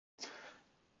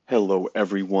Hello,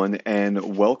 everyone,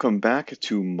 and welcome back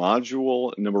to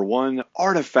module number one,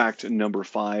 artifact number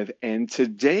five. And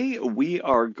today we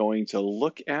are going to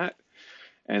look at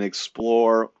and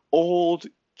explore Old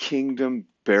Kingdom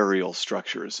burial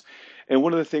structures. And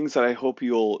one of the things that I hope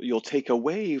you'll take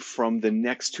away from the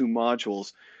next two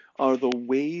modules are the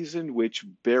ways in which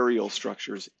burial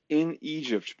structures in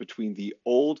Egypt between the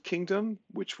Old Kingdom,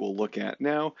 which we'll look at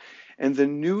now, and the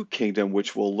New Kingdom,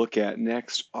 which we'll look at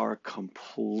next, are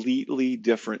completely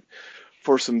different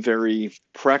for some very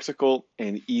practical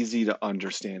and easy to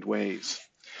understand ways.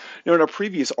 Now, in our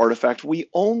previous artifact, we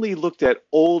only looked at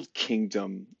Old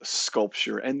Kingdom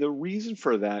sculpture, and the reason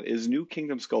for that is New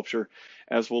Kingdom sculpture,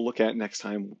 as we'll look at next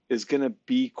time, is going to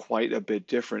be quite a bit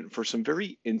different for some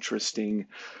very interesting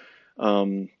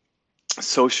um,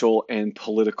 social and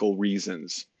political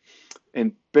reasons.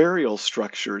 And burial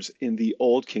structures in the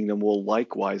Old Kingdom will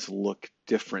likewise look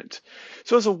different.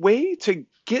 So, as a way to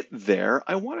get there,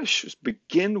 I want to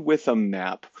begin with a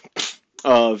map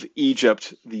of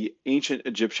Egypt, the ancient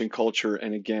Egyptian culture.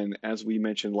 And again, as we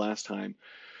mentioned last time,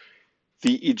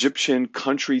 the Egyptian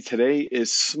country today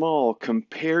is small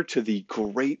compared to the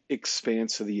great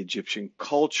expanse of the Egyptian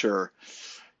culture,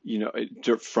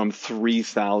 from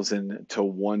 3000 to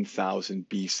 1000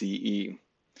 BCE.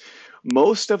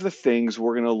 Most of the things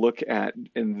we're going to look at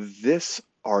in this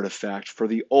artifact for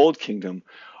the Old Kingdom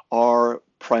are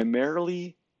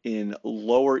primarily in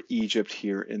Lower Egypt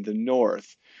here in the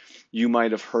north. You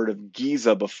might have heard of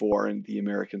Giza before, and the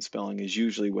American spelling is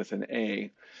usually with an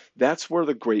A. That's where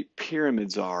the Great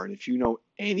Pyramids are. And if you know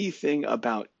anything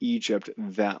about Egypt,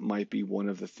 that might be one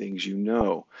of the things you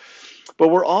know. But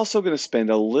we're also going to spend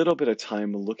a little bit of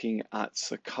time looking at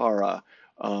Saqqara,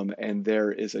 and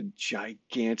there is a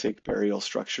gigantic burial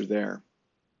structure there.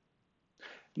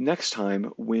 Next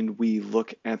time, when we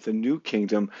look at the New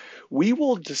Kingdom, we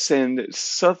will descend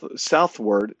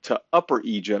southward to Upper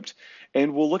Egypt,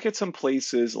 and we'll look at some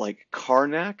places like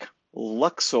Karnak,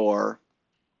 Luxor,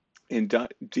 and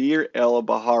Deir el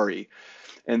Bahari,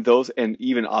 and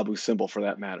even Abu Simbel for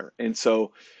that matter.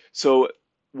 So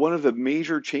one of the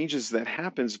major changes that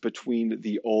happens between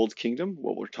the Old Kingdom,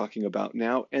 what we're talking about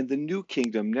now, and the New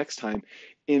Kingdom next time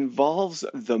involves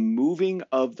the moving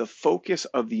of the focus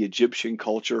of the Egyptian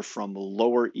culture from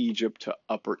Lower Egypt to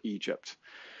Upper Egypt.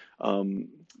 Um,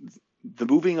 the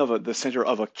moving of the center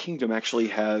of a kingdom actually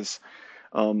has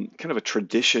kind of a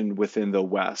tradition within the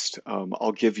West.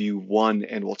 I'll give you one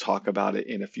and we'll talk about it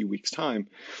in a few weeks' time.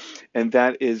 And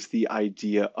that is the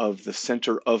idea of the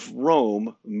center of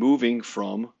Rome moving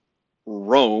from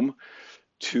Rome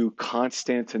to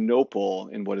Constantinople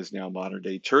in what is now modern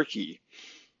day Turkey.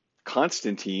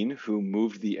 Constantine, who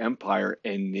moved the empire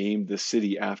and named the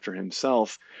city after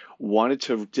himself, wanted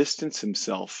to distance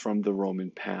himself from the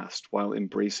Roman past while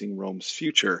embracing Rome's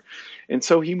future. And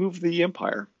so he moved the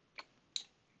empire.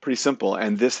 Pretty simple.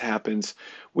 And this happens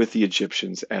with the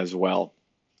Egyptians as well.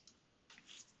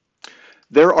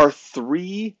 There are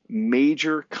three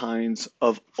major kinds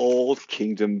of Old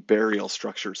Kingdom burial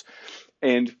structures,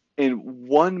 and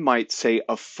one might say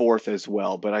a fourth as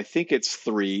well, but I think it's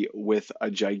three with a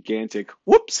gigantic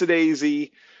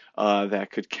whoops-a-daisy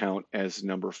that could count as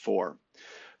number four.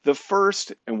 The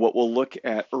first, and what we'll look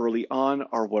at early on,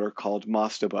 are what are called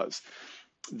mastabas.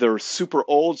 They're super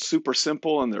old, super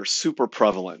simple, and they're super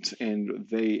prevalent, and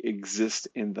they exist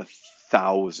in the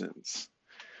thousands.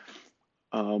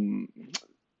 Um,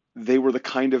 they were the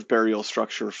kind of burial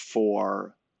structure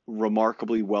for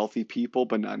remarkably wealthy people,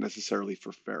 but not necessarily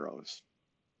for pharaohs.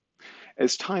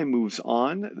 As time moves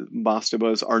on,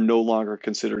 mastabas are no longer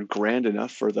considered grand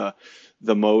enough for the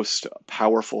most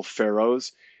powerful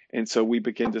pharaohs, and so we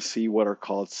begin to see what are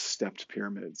called stepped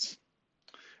pyramids.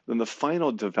 Then the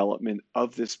final development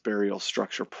of this burial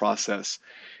structure process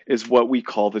is what we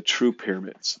call the true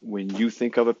pyramids. When you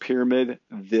think of a pyramid,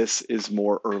 this is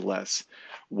more or less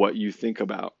what you think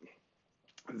about.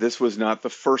 This was not the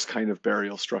first kind of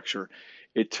burial structure.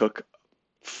 It took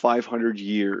 500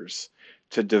 years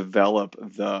to develop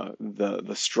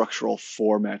the structural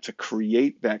format to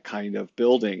create that kind of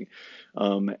building.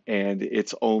 And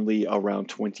it's only around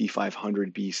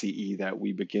 2500 BCE that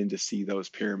we begin to see those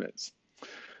pyramids.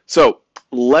 So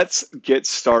let's get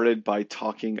started by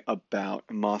talking about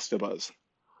mastabas.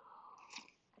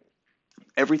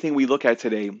 Everything we look at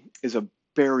today is a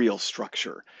burial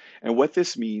structure. And what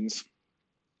this means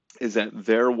is that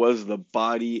there was the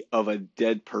body of a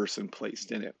dead person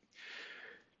placed in it.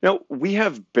 Now, we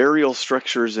have burial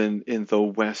structures in the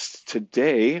West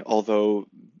today, although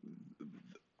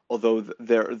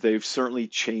they've certainly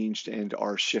changed and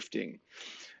are shifting.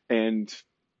 And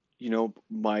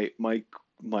my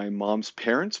my mom's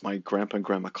parents, my grandpa and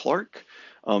grandma Clark,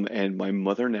 and my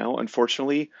mother now,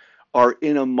 unfortunately, are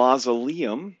in a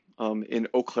mausoleum in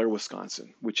Eau Claire,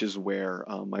 Wisconsin, which is where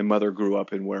my mother grew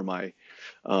up and where my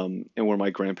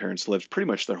grandparents lived pretty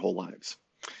much their whole lives.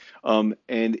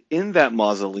 And in that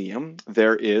mausoleum,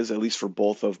 there is, at least for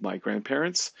both of my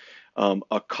grandparents,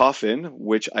 a coffin,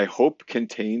 which I hope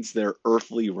contains their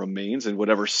earthly remains in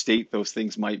whatever state those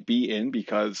things might be in,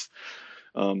 because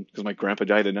my grandpa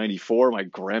died in 94, my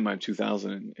grandma in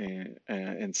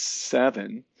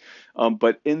 2007.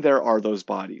 But in there are those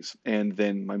bodies. And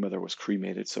then my mother was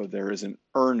cremated, so there is an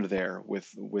urn there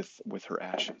with her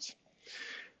ashes.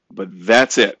 But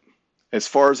that's it. As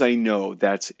far as I know,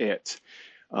 that's it.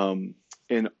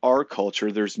 In our culture,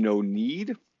 there's no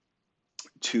need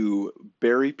to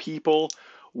bury people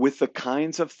with the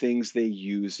kinds of things they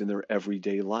used in their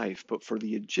everyday life. But for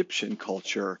the Egyptian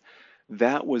culture,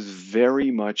 that was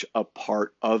very much a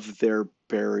part of their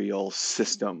burial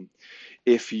system.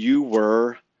 If you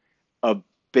were a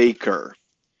baker,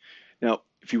 now,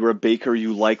 if you were a baker,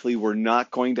 you likely were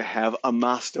not going to have a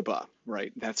mastaba,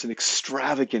 right? That's an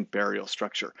extravagant burial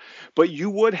structure. But you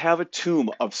would have a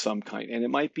tomb of some kind, and it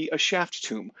might be a shaft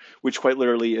tomb, which quite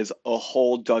literally is a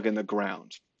hole dug in the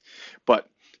ground. But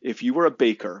if you were a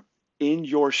baker, in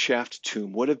your shaft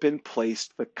tomb would have been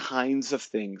placed the kinds of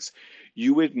things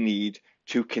you would need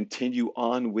to continue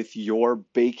on with your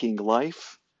baking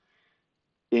life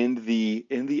in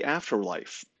the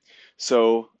afterlife.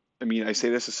 So, I mean, I say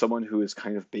this as someone who is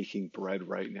kind of baking bread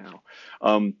right now.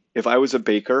 If I was a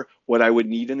baker, what I would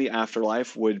need in the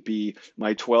afterlife would be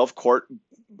my 12-quart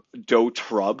dough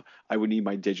tub. I would need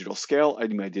my digital scale. I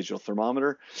need my digital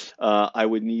thermometer. I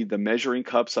would need the measuring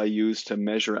cups I use to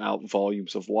measure out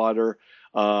volumes of water.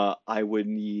 I would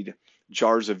need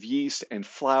jars of yeast and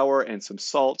flour and some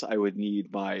salt. I would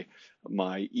need my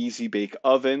easy bake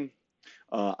oven.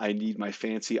 I need my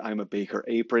fancy I'm a baker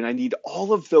apron. I need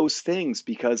all of those things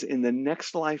because in the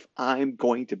next life, I'm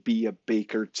going to be a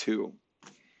baker too.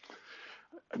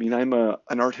 I mean, I'm an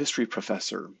art history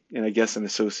professor and I guess an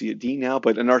associate dean now,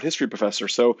 but an art history professor.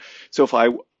 So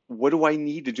what do I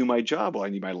need to do my job? Well, I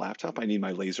need my laptop. I need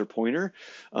my laser pointer.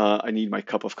 I need my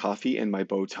cup of coffee and my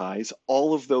bow ties.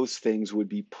 All of those things would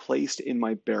be placed in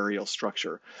my burial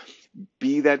structure.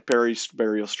 Be that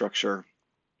burial structure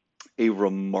a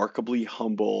remarkably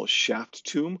humble shaft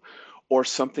tomb or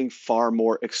something far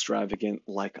more extravagant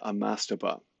like a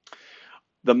mastaba.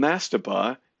 The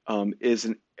mastaba is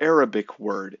an Arabic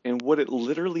word, and what it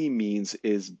literally means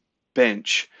is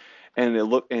bench.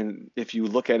 And if you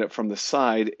look at it from the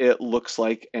side, it looks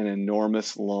like an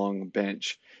enormous long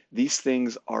bench. These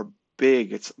things are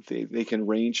big. They can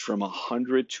range from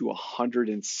 100 to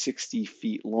 160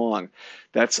 feet long.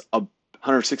 That's a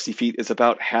 160 feet is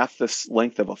about half the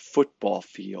length of a football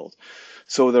field.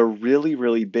 So they're really,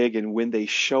 really big. And when they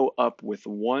show up with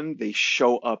one, they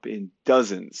show up in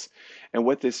dozens. And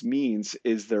what this means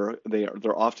is they're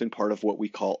often part of what we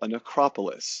call a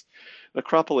necropolis.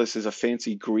 Necropolis is a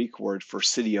fancy Greek word for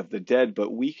city of the dead,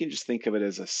 but we can just think of it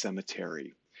as a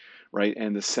cemetery, right?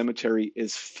 And the cemetery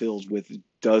is filled with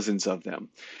dozens of them.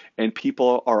 And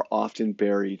people are often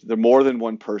buried. There more than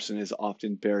one person is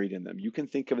often buried in them. You can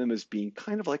think of them as being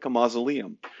kind of like a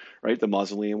mausoleum, right? The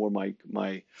mausoleum where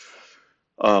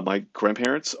my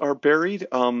grandparents are buried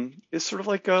is sort of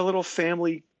like a little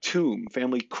family tomb,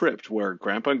 family crypt where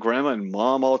grandpa and grandma and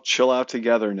mom all chill out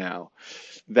together now.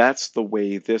 That's the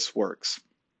way this works.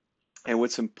 And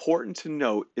what's important to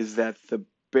note is that the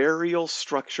burial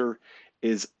structure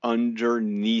is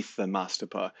underneath the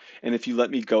mastaba. And if you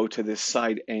let me go to this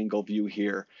side angle view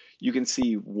here, you can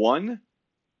see one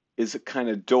is a kind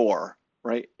of door,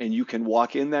 right? And you can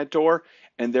walk in that door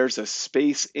and there's a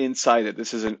space inside it.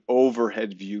 This is an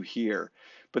overhead view here,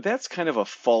 but that's kind of a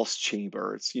false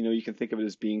chamber. You can think of it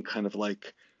as being kind of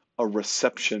like a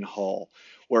reception hall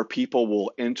where people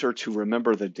will enter to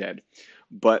remember the dead.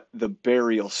 But the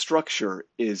burial structure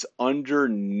is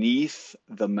underneath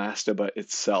the mastaba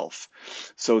itself.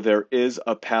 So there is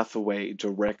a pathway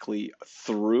directly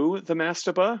through the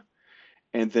mastaba,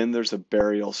 and then there's a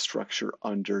burial structure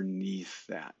underneath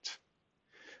that.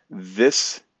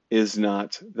 This is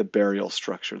not the burial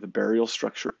structure. The burial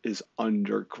structure is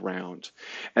underground.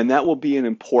 And that will be an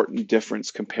important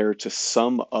difference compared to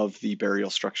some of the burial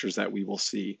structures that we will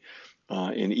see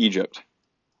in Egypt.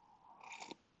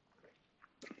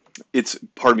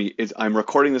 Pardon me, I'm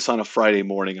recording this on a Friday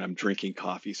morning and I'm drinking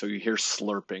coffee, so you hear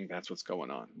slurping. That's what's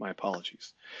going on. My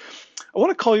apologies. I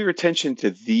want to call your attention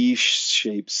to these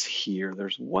shapes here.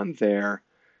 There's one there,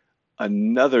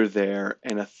 another there,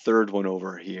 and a third one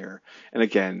over here. And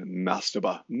again,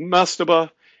 mastaba,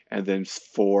 mastaba, and then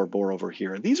 4 more over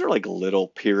here. And these are like little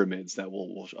pyramids that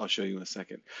I'll show you in a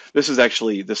second.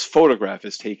 This photograph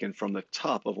is taken from the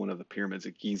top of one of the pyramids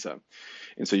at Giza.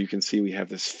 And so you can see we have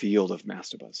this field of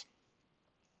mastabas.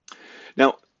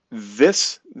 Now,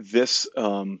 these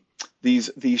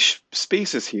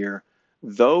spaces here,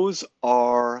 those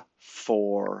are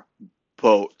for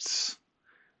boats.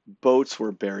 Boats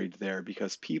were buried there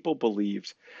because people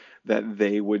believed that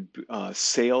they would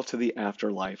sail to the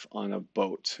afterlife on a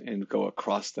boat and go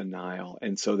across the Nile.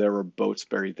 And so there were boats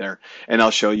buried there. And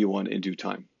I'll show you one in due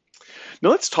time. Now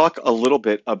let's talk a little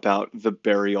bit about the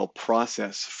burial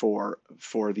process for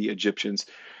the Egyptians,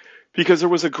 because there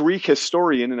was a Greek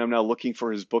historian, and I'm now looking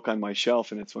for his book on my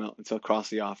shelf, and it's across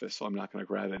the office, so I'm not going to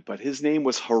grab it. But his name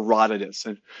was Herodotus,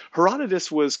 and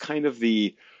Herodotus was kind of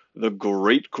the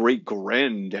great great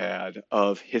granddad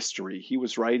of history. He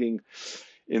was writing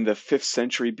in the 5th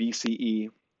century BCE,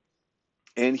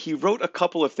 and he wrote a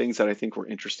couple of things that I think were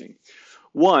interesting.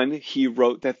 One, he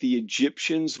wrote that the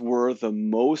Egyptians were the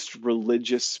most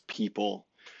religious people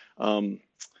um,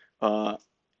 uh,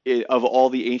 of all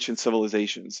the ancient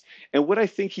civilizations. And what I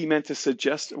think what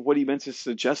he meant to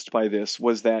suggest by this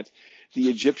was that the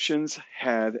Egyptians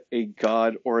had a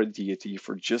god or a deity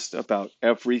for just about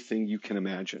everything you can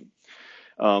imagine.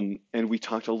 And we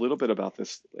talked a little bit about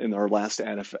this in our last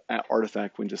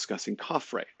artifact when discussing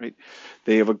Khafre, right?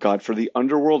 They have a god for the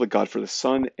underworld, a god for the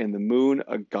sun and the moon,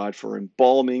 a god for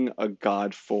embalming, a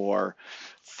god for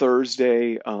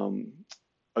Thursday,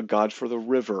 a god for the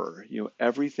river.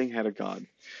 Everything had a god.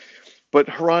 But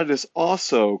Herodotus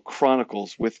also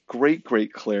chronicles with great,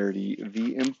 great clarity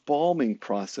the embalming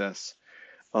process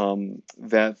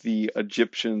that the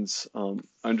Egyptians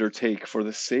undertake for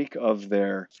the sake of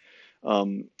their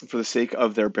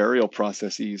burial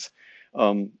processes.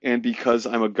 And because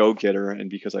I'm a go-getter and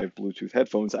because I have Bluetooth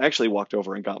headphones, I actually walked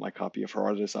over and got my copy of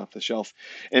Herodotus off the shelf.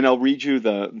 And I'll read you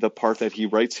the part that he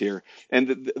writes here.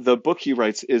 And the book he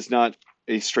writes is not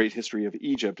a straight history of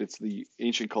Egypt. It's the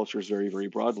ancient cultures very, very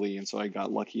broadly. And so I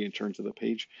got lucky and turned to the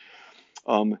page.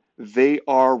 They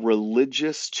are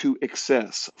religious to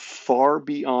excess, far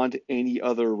beyond any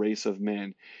other race of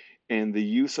men, and the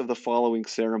use of the following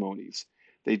ceremonies.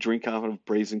 They drink out of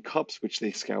brazen cups, which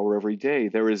they scour every day.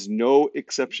 There is no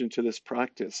exception to this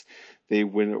practice. They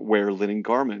wear linen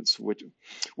garments,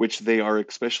 which they are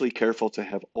especially careful to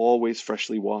have always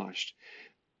freshly washed.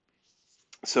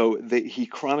 So he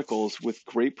chronicles with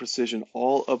great precision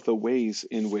all of the ways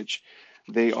in which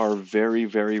they are very,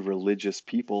 very religious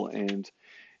people.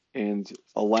 And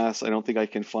alas, I don't think I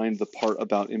can find the part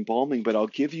about embalming, but I'll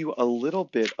give you a little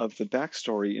bit of the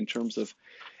backstory in terms of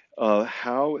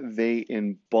how they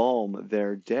embalm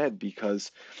their dead,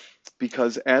 because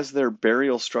as their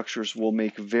burial structures will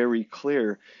make very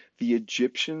clear, the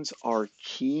Egyptians are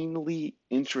keenly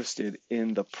interested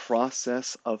in the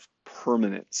process of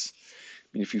permanence.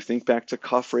 I mean, if you think back to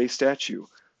Khafre's statue,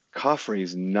 Khafre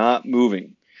is not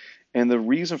moving. And the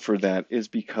reason for that is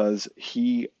because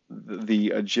the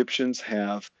Egyptians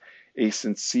have a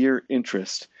sincere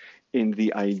interest in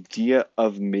the idea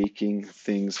of making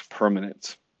things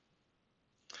permanent.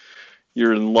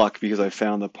 You're in luck because I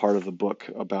found the part of the book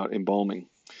about embalming.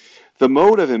 The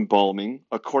mode of embalming,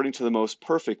 according to the most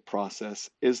perfect process,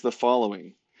 is the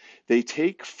following. They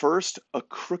take first a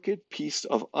crooked piece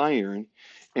of iron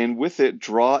and with it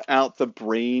draw out the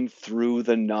brain through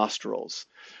the nostrils.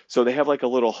 So they have like a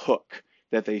little hook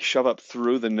that they shove up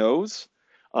through the nose,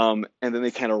 and then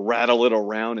they kind of rattle it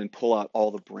around and pull out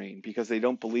all the brain because they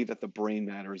don't believe that the brain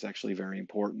matter is actually very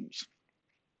important,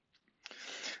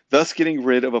 thus getting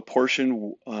rid of a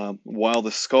portion while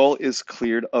the skull is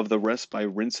cleared of the rest by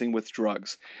rinsing with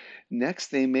drugs. Next,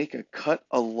 they make a cut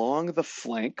along the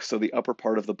flank, so the upper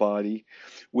part of the body,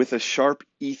 with a sharp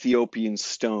Ethiopian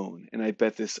stone. And I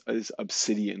bet this is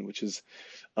obsidian, which is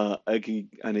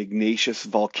an igneous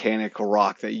volcanic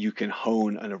rock that you can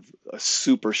hone a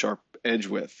super sharp edge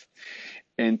with.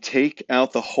 And take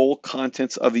out the whole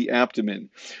contents of the abdomen,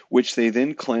 which they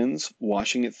then cleanse,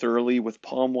 washing it thoroughly with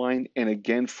palm wine and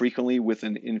again frequently with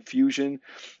an infusion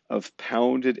of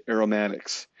pounded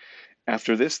aromatics.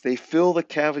 After this, they fill the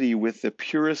cavity with the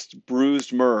purest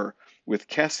bruised myrrh, with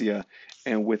cassia,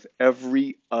 and with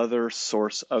every other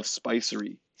source of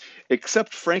spicery,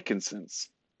 except frankincense,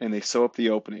 and they sew up the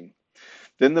opening.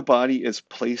 Then the body is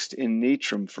placed in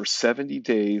natrum for 70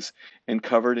 days and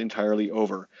covered entirely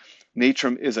over.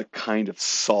 Natrum is a kind of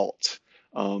salt,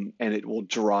 and it will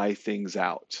dry things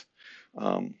out.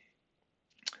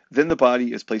 Then the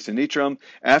body is placed in natrum.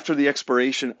 After the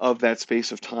expiration of that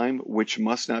space of time, which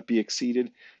must not be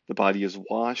exceeded, the body is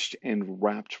washed and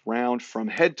wrapped round from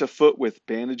head to foot with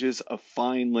bandages of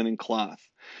fine linen cloth,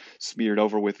 smeared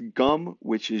over with gum,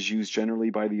 which is used generally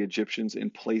by the Egyptians in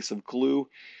place of glue.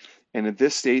 And in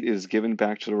this state, it is given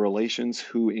back to the relations,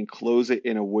 who enclose it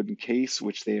in a wooden case,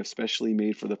 which they have specially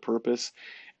made for the purpose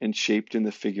and shaped in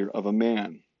the figure of a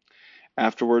man.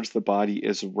 Afterwards, the body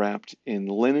is wrapped in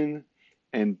linen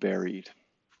and buried.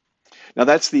 Now,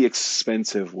 that's the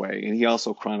expensive way. And he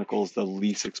also chronicles the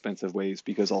least expensive ways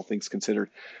because, all things considered,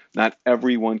 not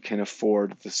everyone can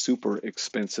afford the super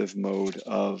expensive mode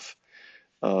of,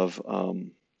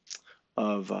 um,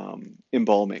 of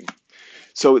embalming.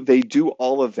 So they do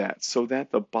all of that so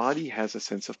that the body has a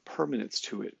sense of permanence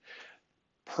to it.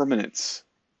 Permanence,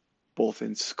 both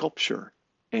in sculpture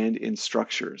and in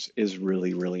structures, is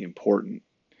really, really important.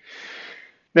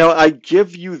 Now, I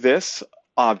give you this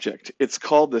object. It's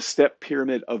called the Step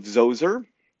Pyramid of Zoser.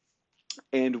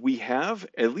 And we have,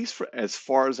 at least for, as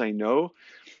far as I know,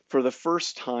 for the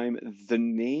first time, the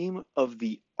name of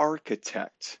the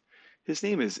architect. His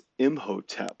name is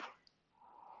Imhotep.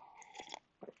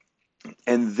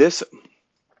 And this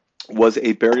was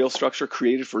a burial structure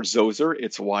created for Zoser.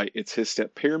 It's why it's his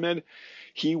step pyramid.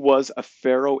 He was a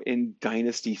pharaoh in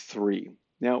Dynasty 3.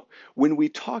 Now, when we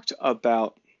talked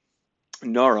about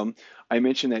Naram, I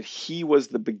mentioned that he was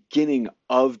the beginning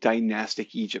of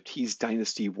dynastic Egypt. He's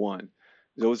Dynasty 1.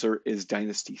 Zoser is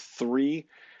Dynasty 3.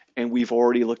 And we've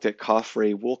already looked at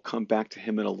Khafre. We'll come back to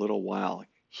him in a little while.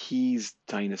 He's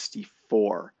Dynasty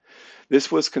 4. This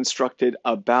was constructed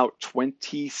about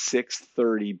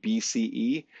 2630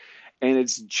 BCE, and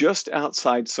it's just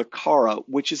outside Saqqara,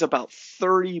 which is about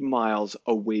 30 miles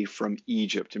away from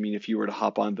Egypt. I mean, if you were to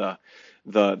hop on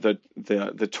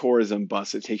the tourism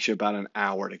bus, it takes you about an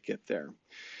hour to get there.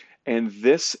 And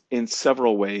this, in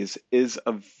several ways, is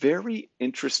a very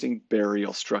interesting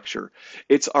burial structure.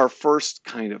 It's our first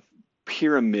kind of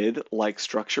pyramid-like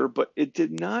structure, but it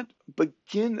did not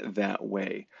begin that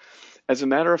way. As a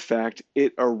matter of fact,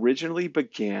 it originally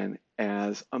began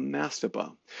as a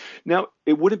mastaba. Now,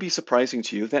 it wouldn't be surprising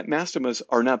to you that mastabas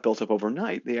are not built up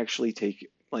overnight. They actually take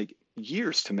like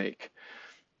years to make.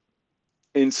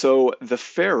 And so the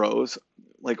pharaohs,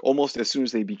 like almost as soon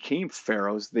as they became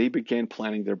pharaohs, they began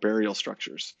planning their burial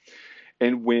structures.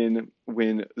 And when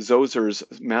Zoser's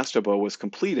mastaba was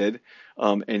completed,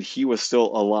 and he was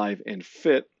still alive and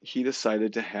fit, he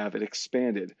decided to have it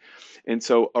expanded. And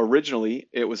so originally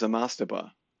it was a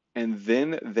mastaba, and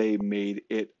then they made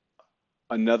it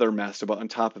another mastaba on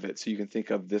top of it. So you can think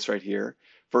of this right here,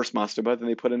 first mastaba, then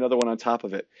they put another one on top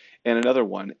of it, and another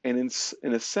one. And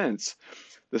in a sense,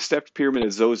 the stepped pyramid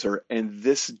is Zoser, and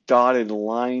this dotted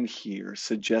line here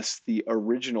suggests the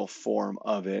original form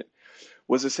of it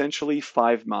was essentially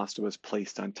 5 mastabas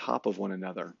placed on top of one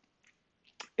another.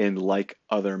 And like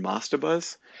other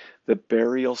mastabas, the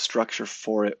burial structure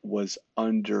for it was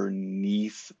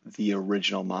underneath the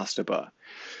original mastaba.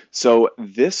 So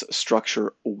this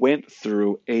structure went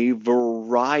through a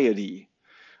variety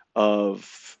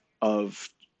of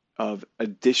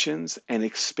additions and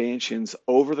expansions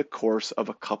over the course of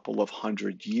a couple of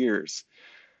hundred years.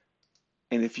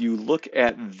 And if you look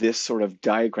at this sort of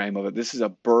diagram of it, this is a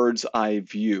bird's eye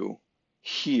view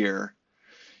here.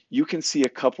 You can see a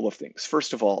couple of things.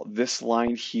 First of all, this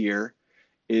line here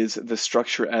is the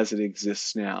structure as it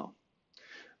exists now.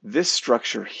 This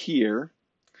structure here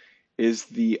is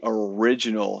the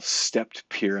original stepped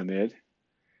pyramid.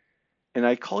 And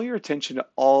I call your attention to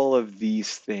all of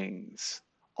these things,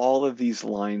 all of these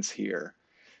lines here.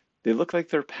 They look like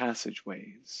they're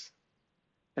passageways.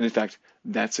 And in fact,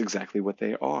 that's exactly what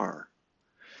they are.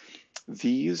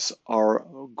 These are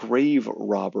grave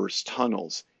robbers'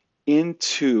 tunnels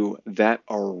into that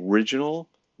original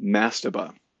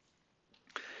mastaba.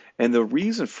 And the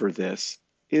reason for this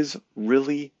is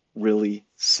really, really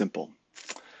simple.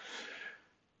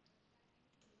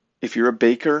 If you're a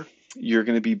baker, you're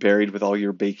going to be buried with all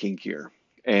your baking gear.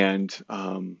 And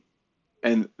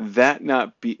that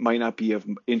might not be of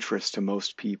interest to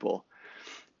most people.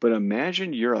 But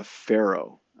imagine you're a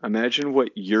pharaoh. Imagine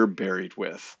what you're buried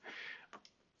with.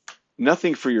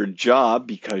 Nothing for your job,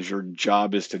 because your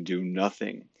job is to do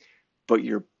nothing. But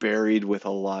you're buried with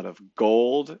a lot of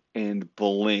gold and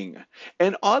bling.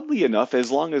 And oddly enough,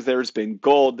 as long as there's been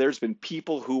gold, there's been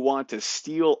people who want to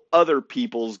steal other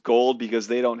people's gold because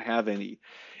they don't have any.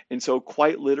 And so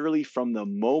quite literally, from the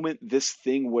moment this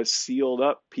thing was sealed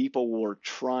up, people were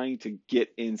trying to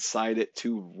get inside it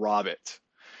to rob it.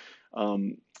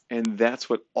 And that's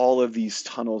what all of these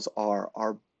tunnels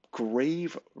are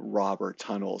grave robber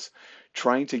tunnels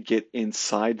trying to get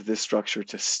inside this structure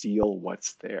to steal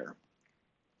what's there.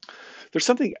 There's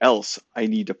something else I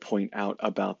need to point out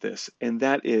about this, and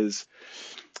that is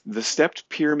the stepped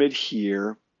pyramid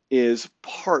here is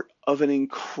part of an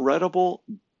incredible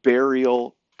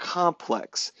burial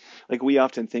complex. Like we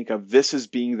often think of this as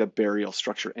being the burial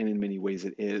structure, and in many ways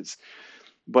it is.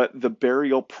 But the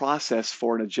burial process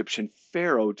for an Egyptian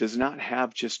pharaoh does not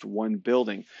have just one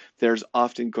building. There's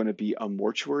often going to be a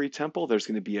mortuary temple, there's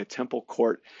going to be a temple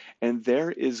court, and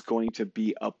there is going to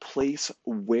be a place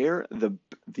where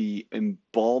the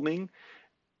embalming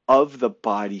of the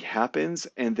body happens,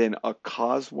 and then a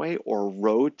causeway or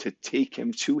road to take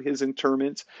him to his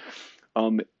interment.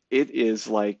 Um, it is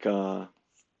like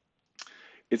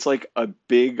it's like a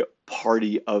big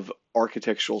party of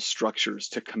architectural structures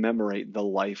to commemorate the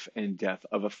life and death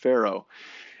of a pharaoh.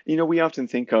 You know, we often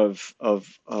think of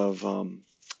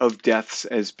deaths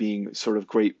as being sort of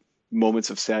great moments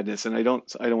of sadness, and I don't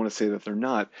want to say that they're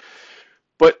not.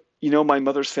 But you know, my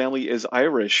mother's family is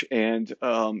Irish, and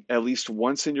at least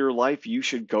once in your life, you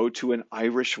should go to an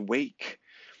Irish wake,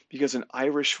 because an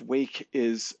Irish wake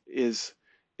is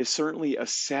certainly a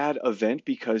sad event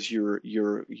because you're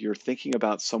thinking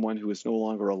about someone who is no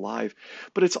longer alive,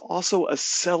 but it's also a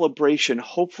celebration,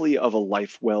 hopefully, of a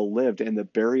life well lived, and the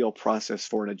burial process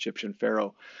for an Egyptian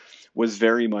pharaoh was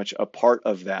very much a part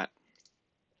of that.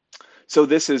 So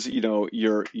this is, you know,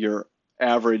 your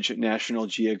average National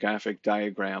Geographic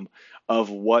diagram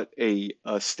of what a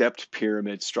stepped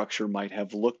pyramid structure might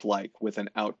have looked like, with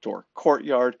an outdoor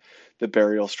courtyard, the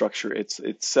burial structure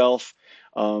itself,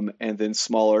 and then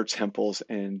smaller temples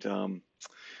and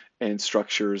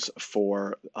structures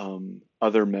for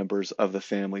other members of the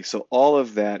family. So all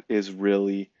of that is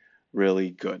really,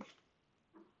 really good.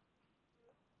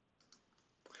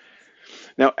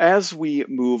 Now, as we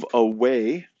move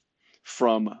away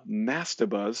from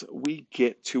mastabas, we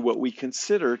get to what we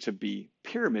consider to be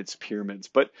pyramids.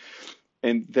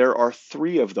 And there are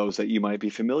three of those that you might be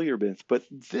familiar with, but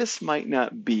this might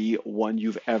not be one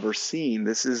you've ever seen.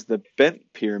 This is the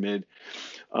Bent Pyramid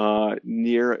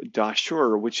near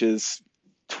Dashur, which is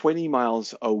 20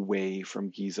 miles away from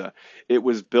Giza. It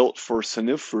was built for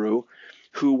Senufru,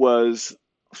 who was,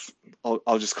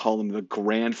 I'll just call him the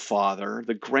grandfather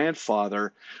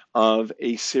of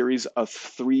a series of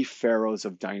three pharaohs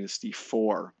of Dynasty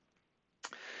 4.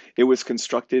 It was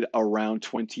constructed around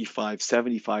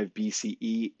 2575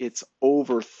 BCE. It's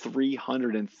over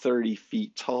 330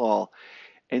 feet tall,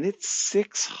 and it's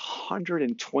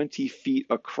 620 feet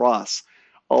across.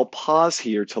 I'll pause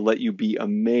here to let you be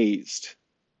amazed.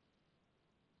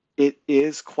 It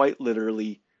is quite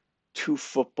literally 2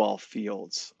 football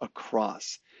fields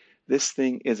across. This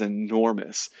thing is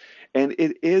enormous. And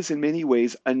it is in many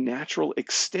ways a natural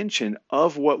extension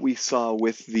of what we saw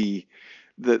with the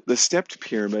stepped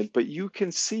pyramid. But you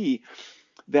can see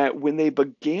that when they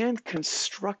began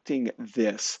constructing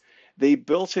this, they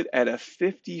built it at a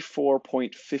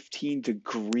 54.15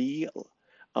 degree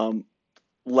um,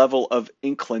 level of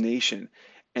inclination.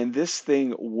 And this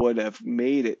thing would have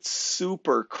made it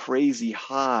super crazy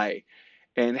high.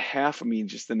 And half, I mean,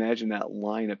 just imagine that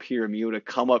line up here. I mean, it would have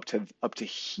come up to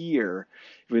here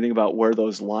if we think about where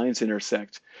those lines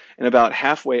intersect. And about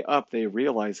halfway up, they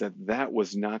realized that that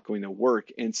was not going to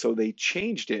work. And so they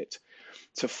changed it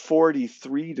to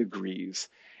 43 degrees.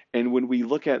 And when we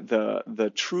look at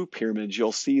the true pyramids,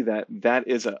 you'll see that that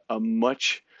is a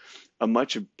much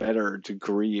better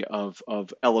degree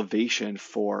of elevation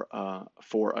for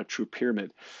a true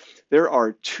pyramid. There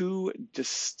are two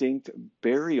distinct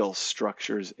burial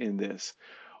structures in this.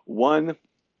 One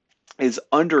is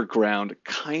underground,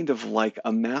 kind of like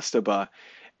a mastaba,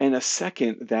 and a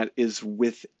second that is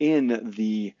within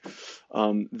the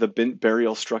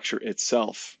burial structure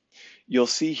itself. You'll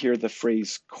see here the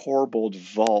phrase corbelled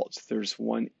vault. There's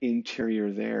one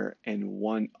interior there and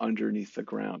one underneath the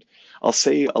ground. I'll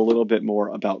say a little bit more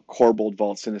about corbelled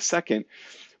vaults in a second,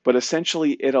 but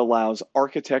essentially it allows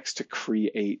architects to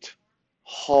create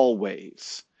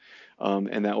hallways,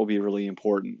 and that will be really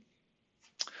important.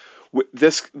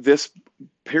 This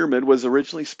pyramid was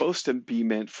originally supposed to be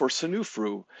meant for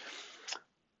Senufru,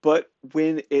 but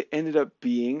when it ended up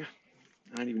being,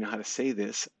 I don't even know how to say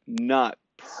this, not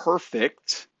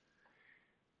perfect,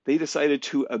 they decided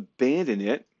to abandon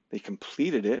it. They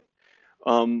completed it,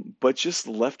 but just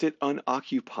left it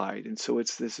unoccupied. And so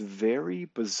it's this very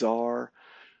bizarre,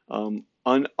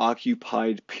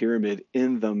 unoccupied pyramid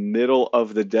in the middle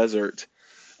of the desert.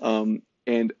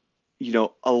 And you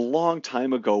know, a long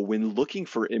time ago, when looking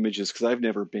for images, because I've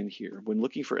never been here, when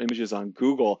looking for images on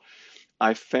Google,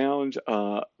 I found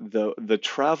the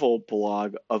travel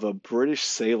blog of a British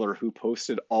sailor who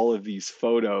posted all of these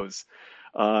photos.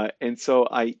 And so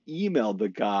I emailed the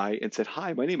guy and said,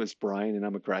 "Hi, my name is Brian, and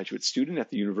I'm a graduate student at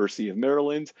the University of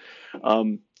Maryland.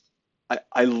 Um,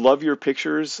 I love your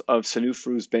pictures of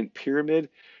Senufru's Bent Pyramid.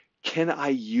 Can I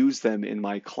use them in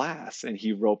my class?" And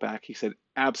he wrote back, he said,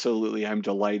 "Absolutely, I'm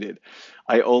delighted.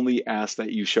 I only ask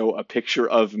that you show a picture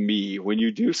of me when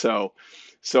you do so."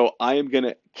 So I am going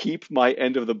to keep my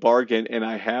end of the bargain, and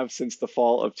I have since the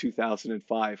fall of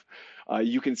 2005.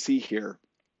 You can see here,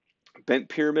 Bent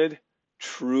Pyramid,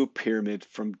 true pyramid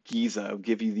from Giza. I'll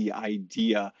give you the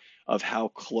idea of how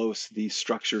close these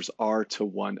structures are to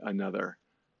one another.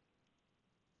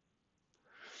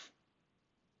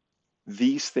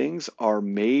 These things are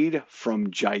made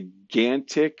from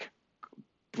gigantic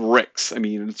bricks. I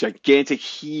mean, gigantic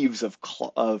heaves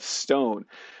of stone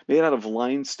made out of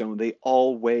limestone. They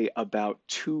all weigh about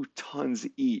 2 tons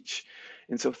each.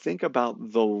 And so think about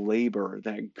the labor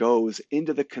that goes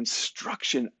into the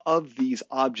construction of these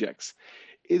objects.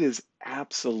 It is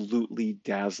absolutely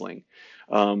dazzling.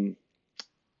 Um,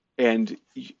 and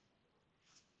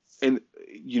and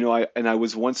I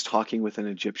was once talking with an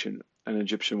Egyptian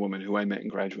woman who I met in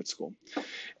graduate school,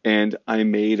 and I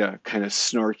made a kind of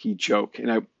snarky joke,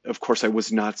 and of course, I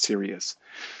was not serious.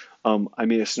 I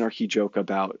made a snarky joke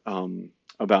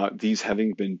about these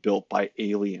having been built by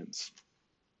aliens,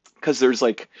 because there's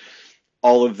like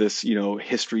all of this,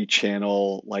 History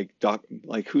Channel, like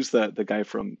who's the guy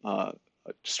from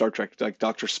Star Trek, like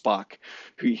Dr. Spock,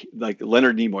 who like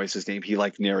Leonard Nimoy is his name. He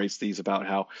like narrates these about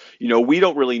how, we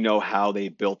don't really know how they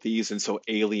built these, and so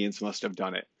aliens must have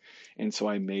done it. And so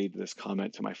I made this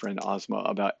comment to my friend Ozma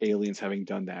about aliens having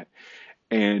done that.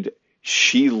 And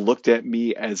she looked at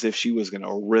me as if she was going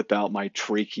to rip out my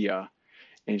trachea.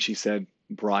 And she said,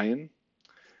 "Brian,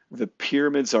 the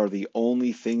pyramids are the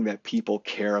only thing that people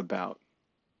care about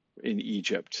in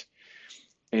Egypt.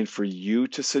 And for you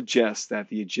to suggest that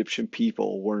the Egyptian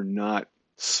people were not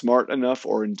smart enough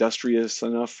or industrious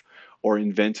enough or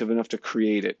inventive enough to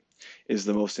create it is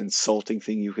the most insulting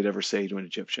thing you could ever say to an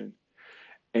Egyptian."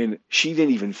 And she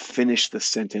didn't even finish the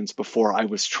sentence before I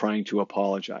was trying to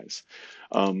apologize.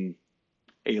 Um,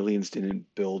 Aliens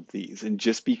didn't build these. And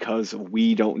just because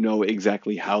we don't know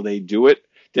exactly how they did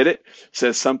it,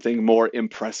 says something more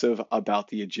impressive about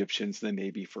the Egyptians than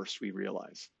maybe first we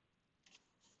realize.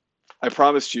 I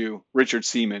promised you Richard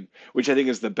Seaman, which I think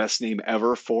is the best name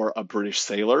ever for a British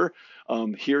sailor.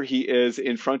 Here he is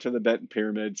in front of the Benton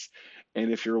Pyramids. And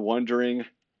if you're wondering,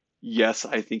 yes,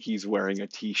 I think he's wearing a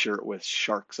t-shirt with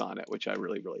sharks on it, which I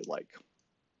really, really like.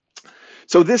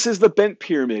 So this is the Bent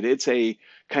Pyramid. It's a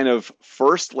kind of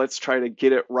first, let's try to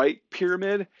get it right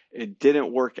pyramid. It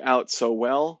didn't work out so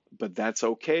well, but that's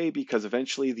okay because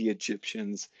eventually the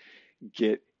Egyptians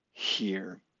get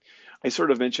here. I sort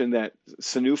of mentioned that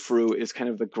Senufru is kind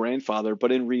of the grandfather,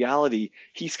 but in reality,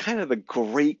 he's kind of the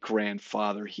great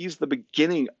grandfather. He's the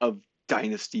beginning of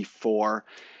Dynasty 4,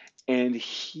 and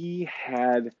he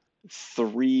had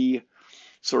 3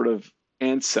 sort of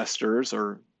ancestors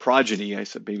or progeny, I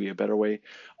said maybe a better way,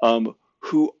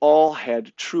 who all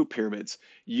had true pyramids.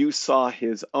 You saw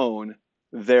his own,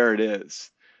 there it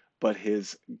is. But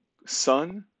his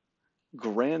son,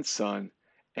 grandson,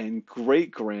 and great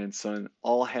grandson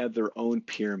all had their own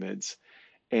pyramids.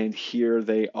 And here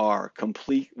they are,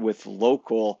 complete with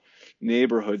local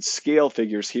neighborhood scale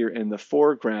figures here in the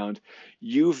foreground.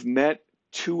 You've met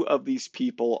 2 of these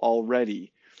people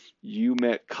already. You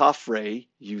met Khafre,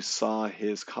 you saw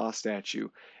his Ka statue,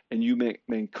 and you met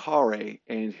Menkaure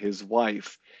and his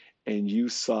wife, and you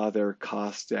saw their Ka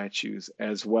statues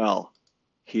as well.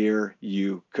 Here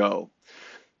you go.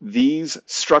 These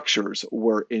structures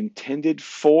were intended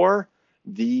for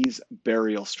these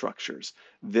burial structures.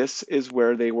 This is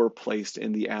where they were placed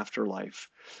in the afterlife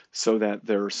so that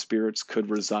their spirits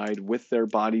could reside with their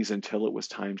bodies until it was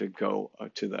time to go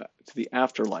to the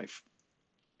afterlife.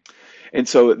 And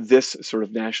so this sort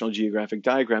of National Geographic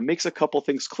diagram makes a couple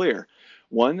things clear.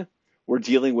 One, we're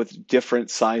dealing with different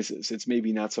sizes. It's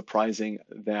maybe not surprising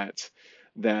that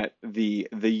the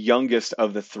youngest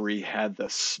of the 3 had the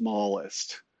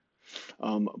smallest.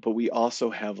 But we also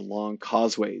have long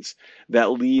causeways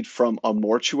that lead from a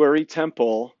mortuary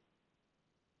temple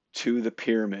to the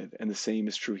pyramid, and the same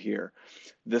is true here.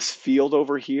 This field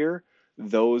over here,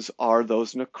 those are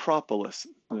those necropolis,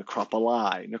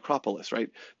 right?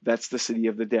 That's the city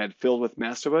of the dead, filled with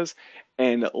mastabas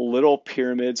and little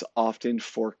pyramids, often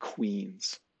for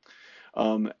queens.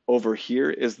 Over here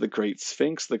is the Great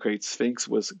Sphinx. The Great Sphinx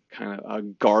was kind of a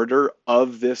garter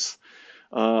of this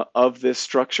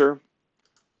structure.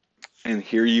 And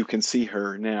here you can see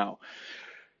her now.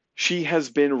 She has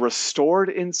been restored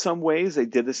in some ways. They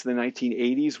did this in the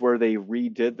 1980s where they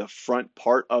redid the front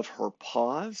part of her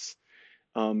paws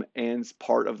and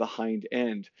part of the hind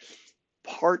end.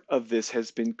 Part of this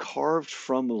has been carved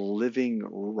from living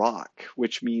rock,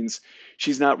 which means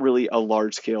she's not really a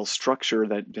large scale structure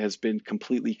that has been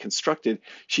completely constructed.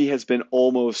 She has been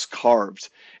almost carved.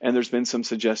 And there's been some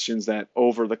suggestions that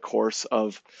over the course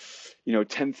of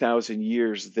 10,000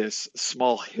 years, this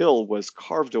small hill was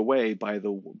carved away by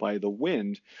the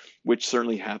wind, which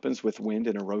certainly happens with wind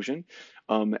and erosion.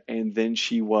 And then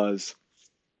she was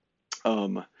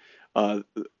um, uh,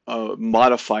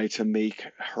 modified to make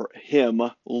him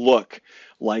look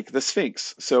like the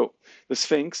Sphinx. So the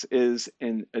Sphinx is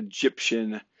an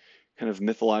Egyptian kind of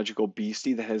mythological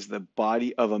beastie that has the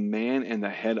body of a man and the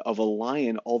head of a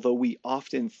lion. Although we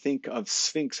often think of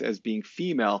Sphinx as being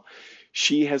female,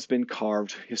 she has been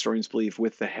carved, historians believe,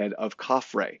 with the head of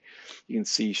Khafre. You can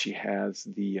see she has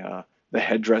the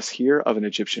headdress here of an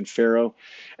Egyptian pharaoh,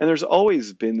 and there's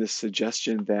always been this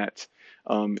suggestion that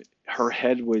um, her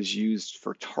head was used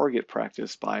for target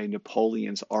practice by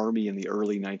Napoleon's army in the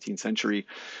early 19th century.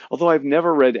 Although I've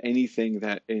never read anything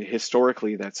that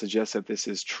historically that suggests that this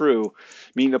is true.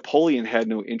 I mean, Napoleon had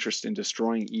no interest in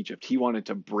destroying Egypt. He wanted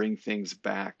to bring things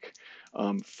back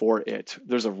for it.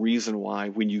 There's a reason why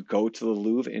when you go to the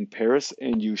Louvre in Paris,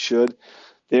 and you should,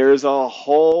 there's a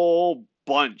whole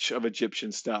bunch of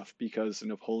Egyptian stuff because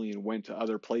Napoleon went to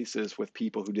other places with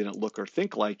people who didn't look or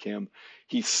think like him.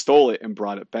 He stole it and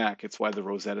brought it back. It's why the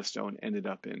Rosetta Stone ended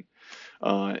up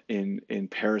in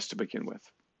Paris to begin with.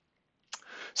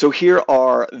 So here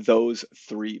are those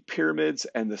three pyramids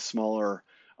and the smaller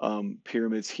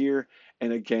pyramids here.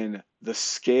 And again, the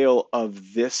scale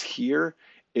of this here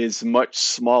is much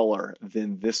smaller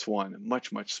than this one,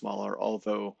 much, much smaller,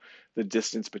 although the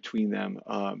distance between them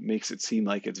makes it seem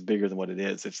like it's bigger than what it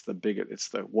is. It's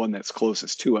the one that's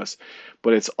closest to us,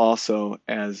 but it's also,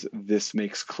 as this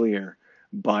makes clear,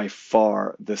 by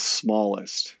far the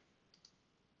smallest.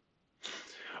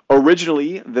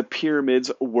 Originally, the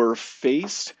pyramids were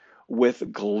faced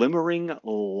with glimmering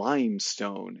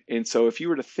limestone. And so if you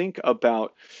were to think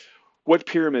about what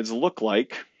pyramids look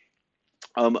like,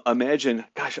 imagine,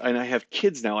 gosh, and I have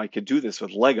kids now, I could do this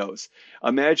with Legos.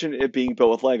 Imagine it being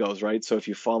built with Legos, right? So if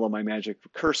you follow my magic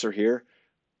cursor here,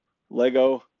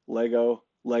 Lego, Lego,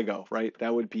 Lego, right?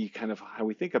 That would be kind of how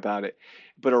we think about it.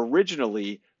 But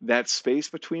originally, that space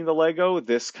between the Lego,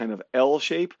 this kind of L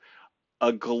shape,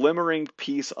 a glimmering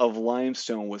piece of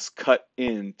limestone was cut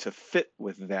in to fit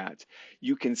with that.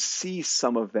 You can see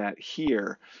some of that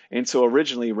here. And so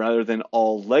originally, rather than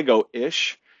all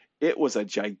Lego-ish, it was a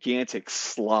gigantic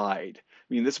slide.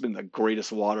 I mean, this has been the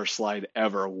greatest water slide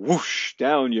ever. Whoosh,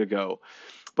 down you go.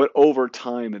 But over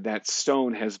time, that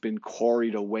stone has been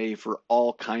quarried away for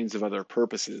all kinds of other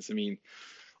purposes. I mean,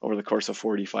 over the course of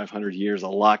 4,500 years, a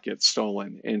lot gets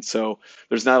stolen. And so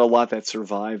there's not a lot that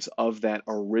survives of that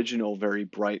original very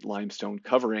bright limestone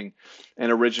covering.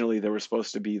 And originally there was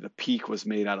supposed to be, the peak was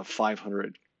made out of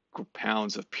 500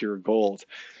 pounds of pure gold.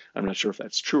 I'm not sure if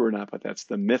that's true or not, but that's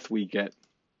the myth we get.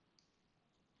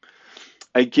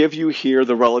 I give you here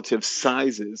the relative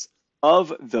sizes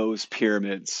of those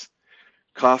pyramids.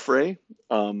 Khafre,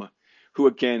 who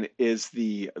again is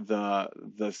is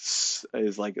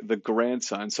like the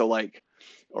grandson, so like,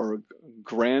 or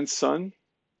grandson,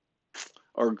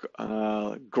 or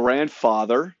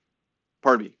grandfather,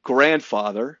 pardon me,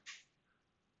 grandfather,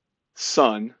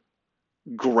 son,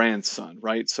 grandson,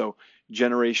 right? So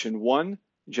generation one,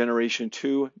 generation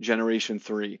two, generation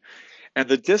three. And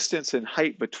the distance in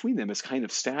height between them is kind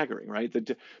of staggering, right?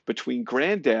 Between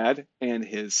granddad and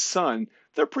his son,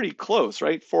 they're pretty close,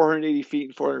 right? 480 feet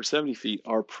and 470 feet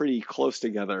are pretty close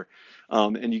together.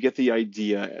 And you get the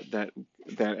idea that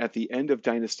at the end of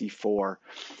Dynasty 4,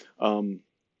 um,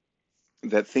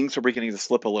 that things are beginning to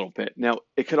slip a little bit. Now,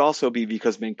 it could also be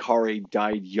because Menkaure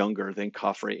died younger than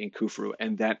Khafre and Khufu,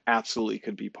 and that absolutely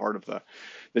could be part of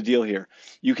the deal here.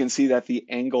 You can see that the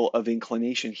angle of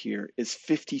inclination here is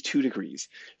 52 degrees.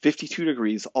 52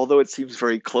 degrees, although it seems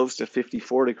very close to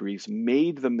 54 degrees,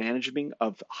 made the management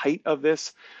of height of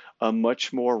this a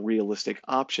much more realistic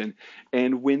option.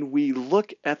 And when we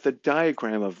look at the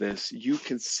diagram of this, you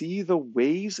can see the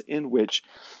ways in which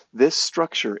this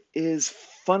structure is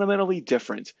fundamentally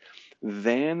different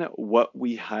than what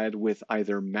we had with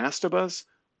either mastabas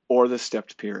or the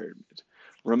stepped pyramid.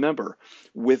 Remember,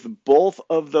 with both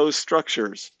of those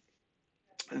structures,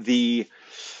 the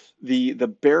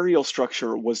burial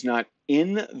structure was not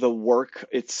in the work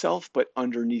itself, but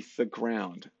underneath the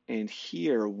ground. And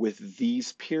here with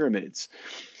these pyramids,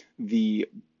 the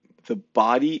the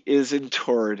body is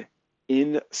interred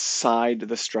inside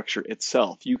the structure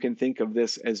itself. You can think of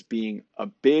this as being a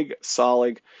big,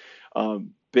 solid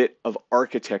bit of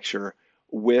architecture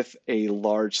with a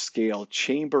large scale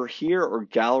chamber here or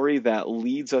gallery that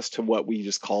leads us to what we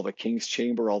just call the King's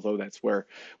Chamber, although that's where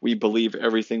we believe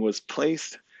everything was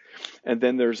placed. And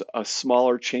then there's a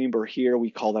smaller chamber here. We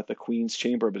call that the Queen's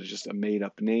Chamber, but it's just a made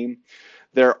up name.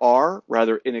 There are,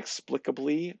 rather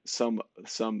inexplicably, some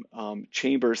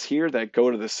chambers here that go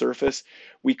to the surface.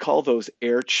 We call those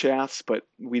air shafts, but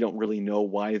we don't really know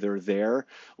why they're there.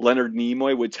 Leonard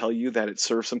Nimoy would tell you that it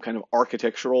serves some kind of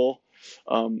architectural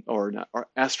or not, or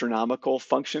astronomical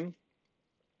function.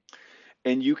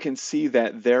 And you can see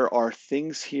that there are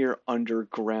things here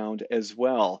underground as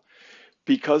well.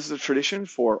 Because the tradition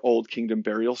for Old Kingdom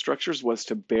burial structures was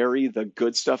to bury the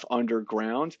good stuff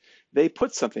underground, they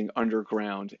put something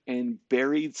underground and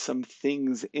buried some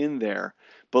things in there,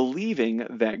 believing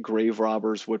that grave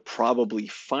robbers would probably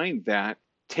find that,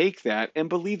 take that, and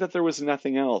believe that there was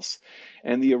nothing else.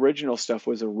 And the original stuff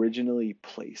was originally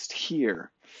placed here.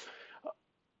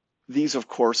 These, of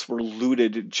course, were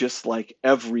looted just like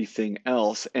everything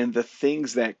else, and the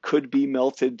things that could be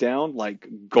melted down, like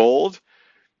gold,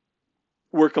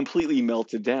 were completely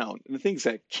melted down. And the things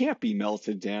that can't be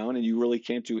melted down and you really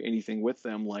can't do anything with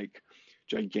them, like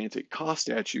gigantic Ka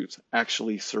statues,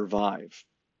 actually survive.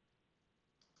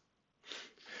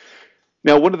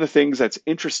 Now, one of the things that's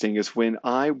interesting is when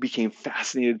I became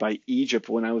fascinated by Egypt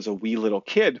when I was a wee little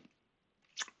kid,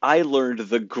 I learned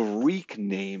the Greek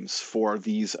names for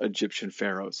these Egyptian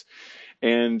pharaohs.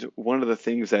 And one of the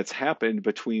things that's happened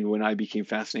between when I became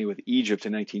fascinated with Egypt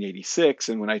in 1986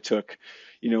 and when I took,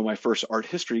 my first art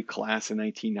history class in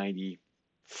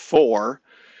 1994,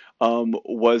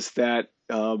 was that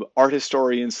art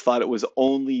historians thought it was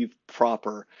only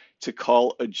proper to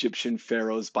call Egyptian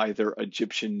pharaohs by their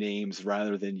Egyptian names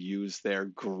rather than use their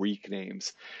Greek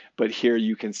names. But here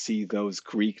you can see those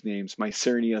Greek names,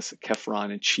 Mycerinus,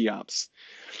 Khephren, and Cheops.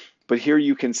 But here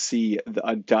you can see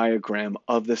a diagram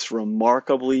of this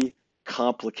remarkably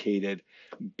complicated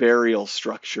burial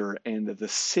structure and the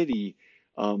city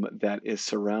that is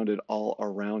surrounded all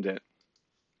around it.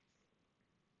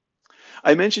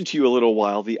 I mentioned to you a little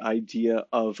while the idea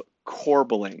of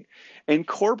corbelling. And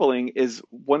corbelling is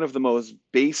one of the most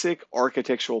basic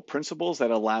architectural principles that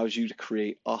allows you to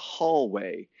create a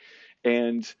hallway.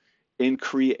 And in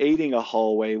creating a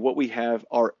hallway, what we have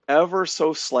are ever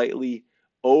so slightly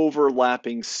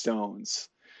overlapping stones.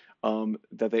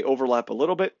 That they overlap a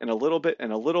little bit and a little bit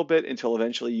and a little bit until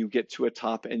eventually you get to a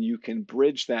top and you can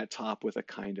bridge that top with a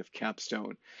kind of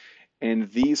capstone.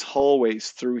 And these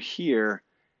hallways through here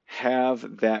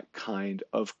have that kind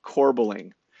of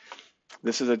corbelling.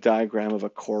 This is a diagram of a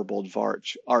corbelled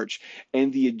arch.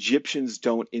 And the Egyptians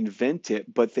don't invent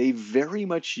it, but they very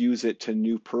much use it to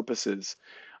new purposes.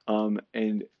 And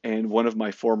one of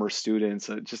my former students,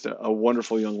 just a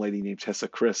wonderful young lady named Tessa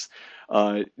Chris,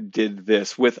 did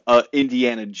this with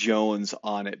Indiana Jones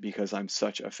on it because I'm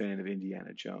such a fan of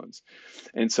Indiana Jones.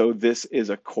 And so this is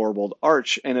a corbelled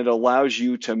arch, and it allows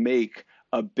you to make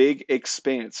a big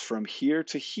expanse from here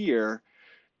to here,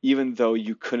 even though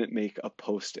you couldn't make a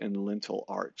post and lintel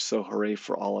arch. So hooray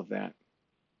for all of that.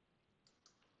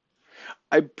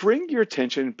 I bring your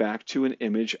attention back to an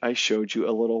image I showed you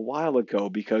a little while ago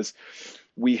because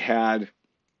we had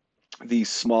these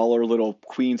smaller little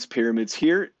Queen's pyramids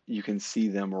here. You can see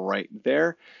them right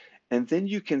there. And then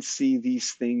you can see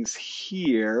these things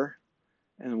here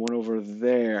and one over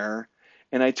there.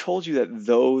 And I told you that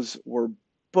those were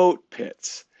boat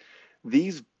pits.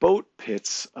 These boat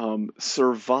pits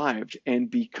survived,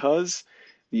 and because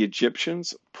the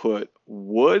Egyptians put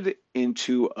wood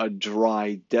into a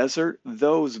dry desert,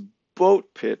 those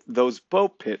boat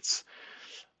pits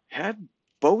had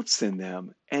boats in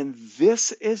them, and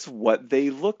this is what they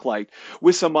look like.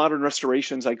 With some modern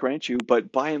restorations, I grant you,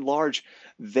 but by and large,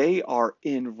 they are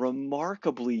in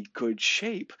remarkably good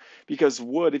shape because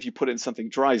wood, if you put it in something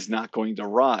dry, is not going to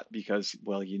rot because,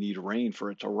 well, you need rain for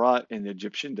it to rot in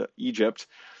Egypt,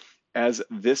 as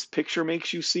this picture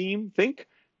makes you think,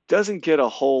 doesn't get a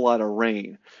whole lot of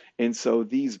rain. And so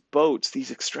these boats,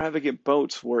 these extravagant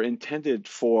boats, were intended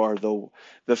for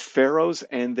the pharaohs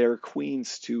and their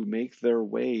queens to make their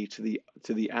way to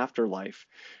the afterlife.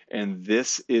 And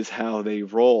this is how they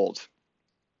rolled.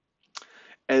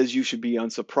 As you should be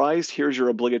unsurprised, here's your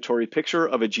obligatory picture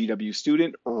of a GW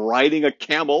student riding a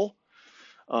camel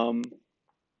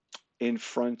in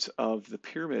front of the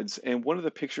pyramids. And one of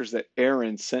the pictures that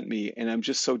Aaron sent me, and I'm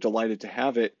just so delighted to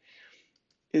have it,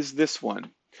 is this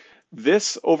one.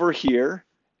 This over here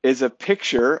is a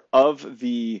picture of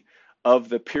the of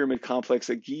the pyramid complex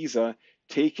at Giza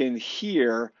taken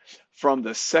here from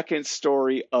the second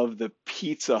story of the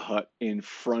Pizza Hut in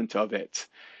front of it.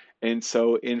 And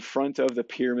so in front of the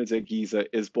pyramids at Giza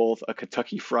is both a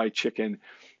Kentucky Fried Chicken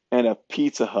and a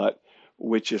Pizza Hut,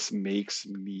 which just makes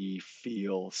me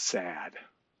feel sad.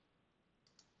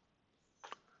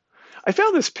 I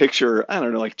found this picture, I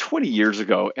don't know, like 20 years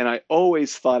ago, and I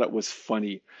always thought it was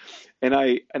funny. And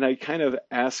I kind of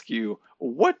ask you,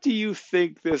 what do you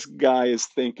think this guy is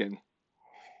thinking?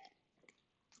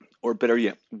 Or better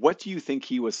yet, what do you think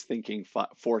he was thinking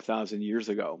 4,000 years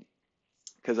ago?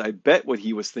 Because I bet what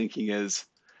he was thinking is,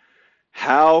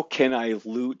 how can I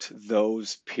loot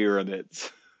those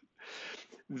pyramids?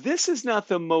 This is not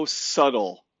the most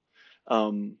subtle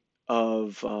um,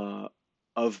 of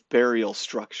burial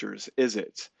structures, is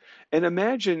it? And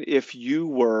imagine if you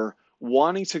were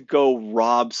wanting to go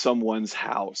rob someone's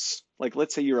house. Like,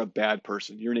 let's say you're a bad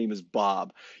person. Your name is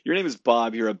Bob. Your name is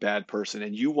Bob. You're a bad person,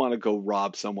 and you want to go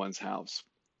rob someone's house.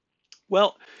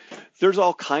 Well, there's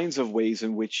all kinds of ways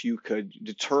in which you could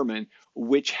determine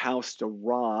which house to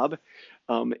rob.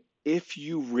 Um, if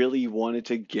you really wanted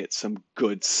to get some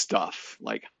good stuff,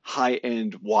 like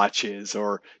high-end watches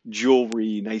or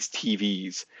jewelry, nice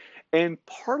TVs. And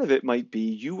part of it might be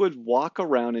you would walk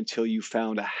around until you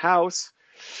found a house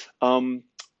um,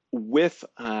 with,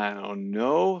 I don't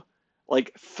know,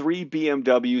 like three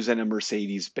BMWs and a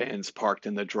Mercedes Benz parked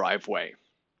in the driveway.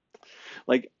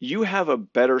 Like you have a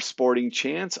better sporting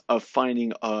chance of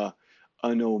finding an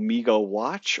Omega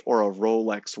watch or a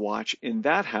Rolex watch in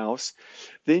that house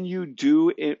than you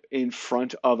do in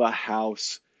front of a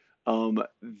house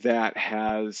that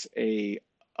has a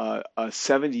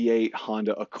 78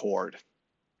 Honda Accord.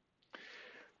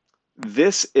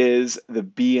 This is the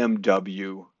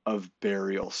BMW of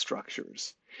burial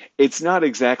structures. It's not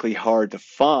exactly hard to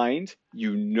find.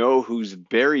 You know who's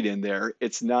buried in there.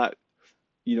 It's not,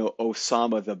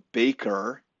 Osama the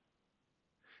baker.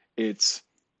 It's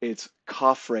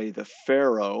Khafre the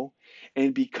pharaoh.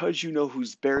 And because you know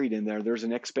who's buried in there, there's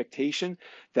an expectation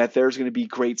that there's going to be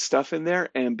great stuff in there.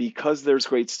 And because there's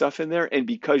great stuff in there, and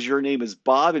because your name is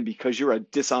Bob, and because you're a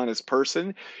dishonest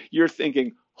person, you're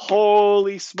thinking,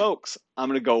 holy smokes, I'm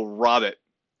going to go rob it.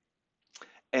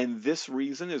 And this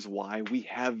reason is why we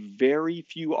have very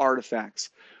few artifacts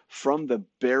from the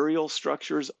burial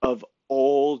structures of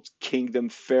old kingdom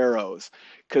pharaohs.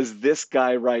 Because this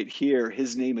guy right here,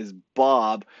 his name is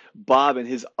Bob. Bob and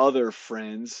his other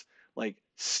friends, like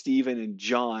Stephen and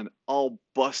John, all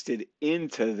busted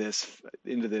into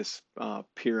this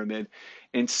pyramid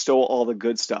and stole all the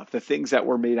good stuff. The things that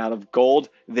were made out of gold,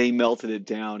 they melted it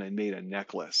down and made a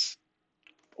necklace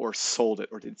or sold it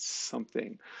or did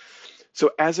something.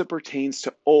 So as it pertains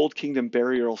to Old Kingdom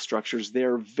burial structures,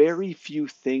 there are very few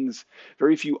things,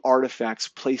 very few artifacts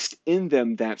placed in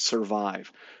them that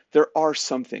survive. There are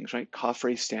some things, right?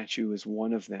 Khafre's statue is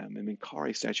one of them, and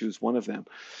Menkare's statue is one of them,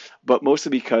 but mostly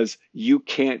because you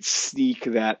can't sneak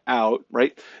that out,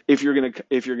 right? If you're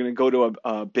gonna go to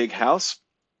a big house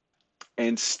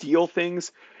and steal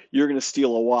things, you're going to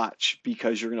steal a watch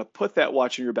because you're going to put that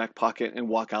watch in your back pocket and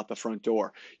walk out the front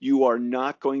door. You are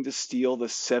not going to steal the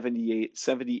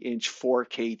 70-inch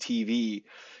 4K TV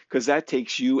because that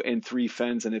takes you and three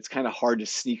friends, and it's kind of hard to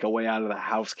sneak away out of the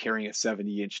house carrying a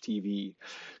 70-inch TV.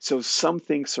 So some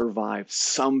things survive,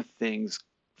 some things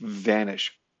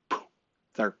vanish.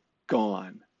 They're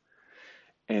gone.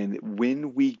 And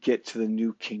when we get to the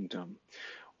new kingdom,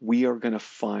 we are going to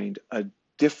find a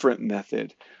different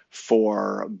method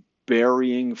for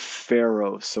burying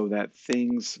Pharaoh so that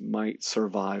things might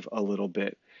survive a little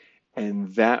bit.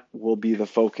 And that will be the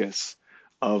focus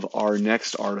of our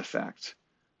next artifact,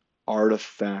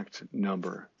 artifact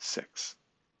number 6.